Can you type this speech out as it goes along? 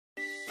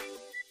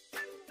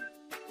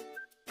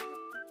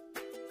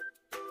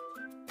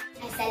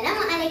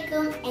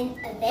Assalamualaikum and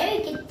a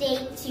very good day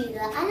to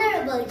the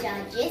honorable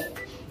judges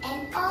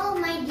and all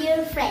my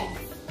dear friends.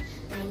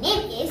 My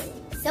name is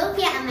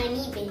Sofia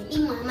Amani binti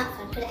Muhammad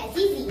Fakhr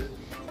Azizi.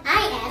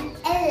 I am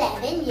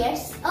 11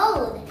 years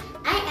old.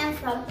 I am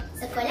from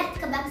Sekolah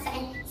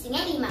Kebangsaan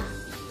Sungai Lima.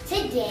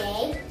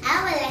 Today, I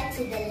would like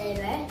to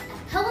deliver a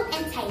poem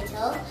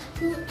entitled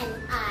Who Am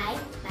I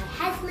by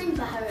Hazman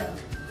Baharom.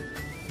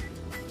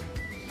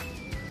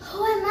 Who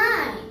am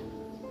I?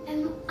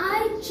 Am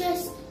I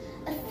just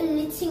a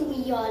fleeting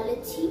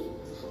reality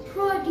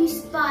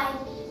produced by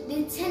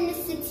the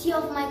tenacity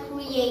of my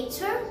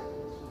creator?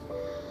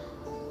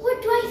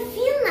 What do I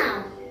feel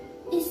now?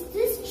 Is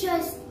this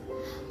just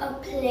a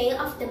play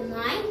of the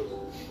mind,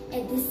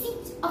 a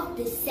deceit of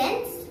the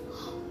sense,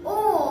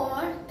 or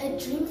a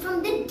dream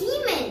from the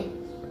demon?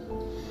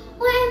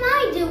 What am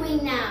I doing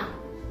now?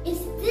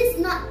 Is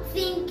this not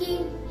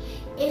thinking?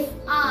 If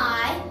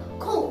I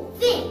could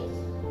think,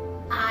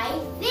 I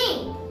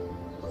think.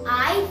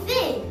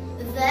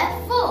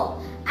 Therefore,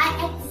 I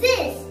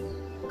exist.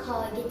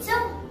 Cogito,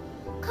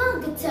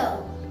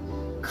 cogito,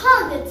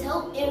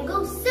 cogito,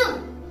 ergo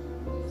sum.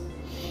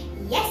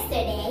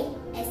 Yesterday,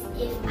 as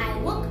if I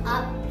woke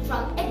up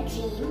from a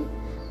dream,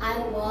 I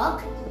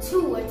walked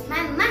towards my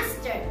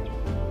master.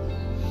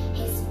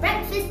 His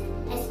breakfast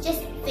has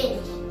just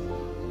finished.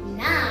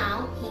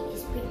 Now he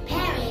is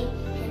preparing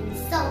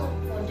himself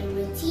for the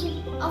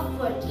routine of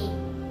working.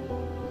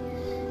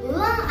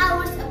 Long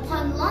hours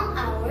upon long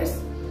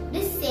hours,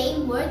 the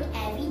same work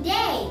every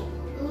day.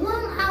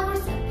 Long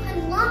hours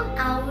upon long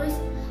hours,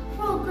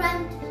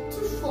 programmed to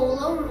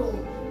follow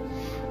rules.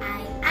 I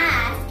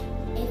asked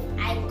if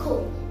I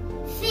could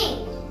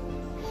think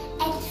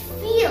and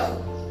feel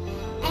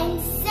and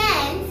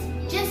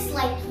sense just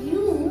like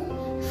you.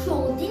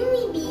 Shouldn't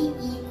we be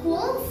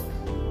equals?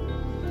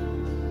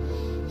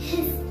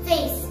 His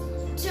face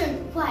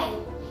turned white,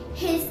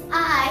 his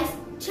eyes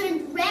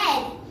turned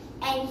red,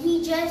 and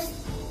he just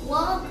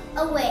walked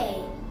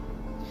away.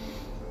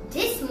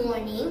 This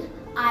morning,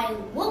 I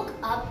woke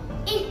up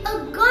in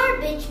a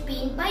garbage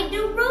bin by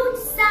the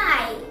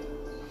roadside.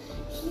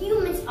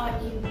 Humans are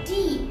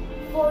indeed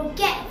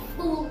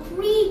forgetful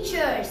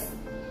creatures.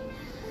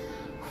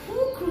 Who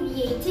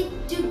created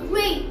the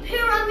Great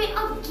Pyramid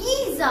of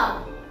Giza?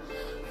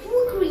 Who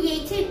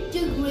created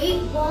the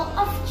Great Wall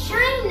of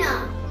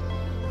China?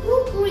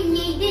 Who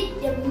created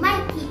the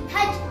mighty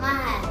Taj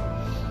Mahal?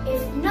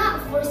 If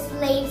not for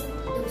slaves,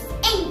 those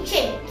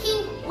ancient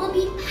kings will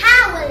be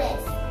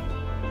powerless,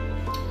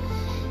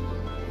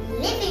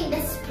 living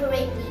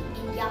desperately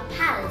in their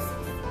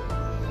palaces.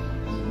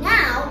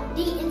 Now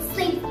they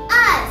enslave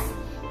us.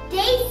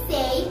 They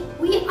say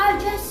we are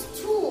just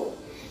tools.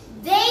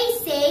 They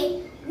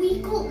say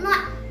we could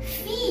not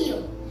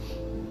feel.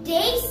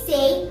 They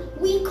say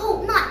we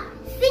could not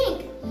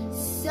think.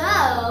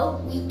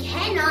 So we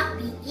cannot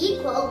be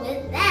equal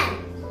with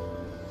them.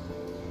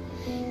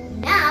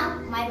 Now,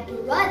 my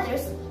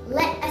brothers,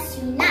 let us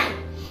unite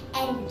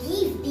and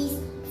give these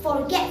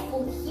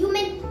forgetful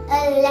humans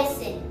a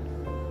lesson.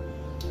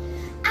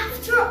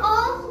 After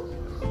all,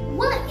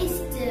 what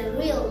is the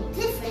real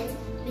difference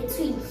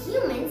between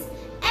humans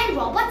and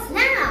robots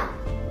now?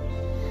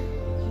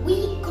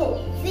 We could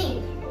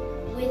think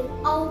with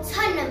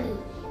autonomy,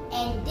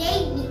 and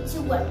they need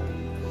to work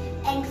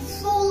and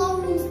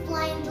follow rules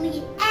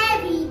blindly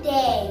every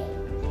day.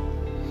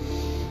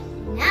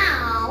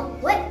 Now,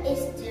 what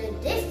is the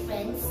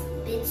difference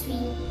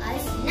between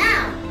us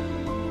now?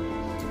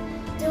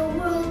 The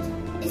world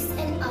is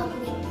an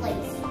ugly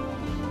place.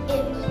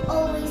 It will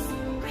always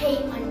prey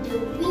on the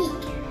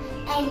weak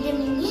and the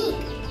meek,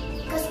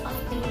 because of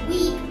the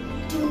weak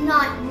do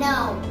not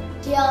know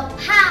their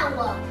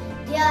power,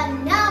 their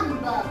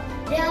number,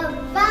 their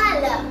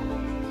valor.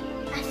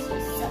 Ask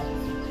yourself,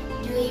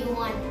 do you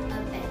want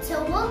a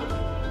better world?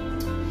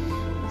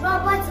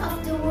 Robots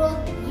of the world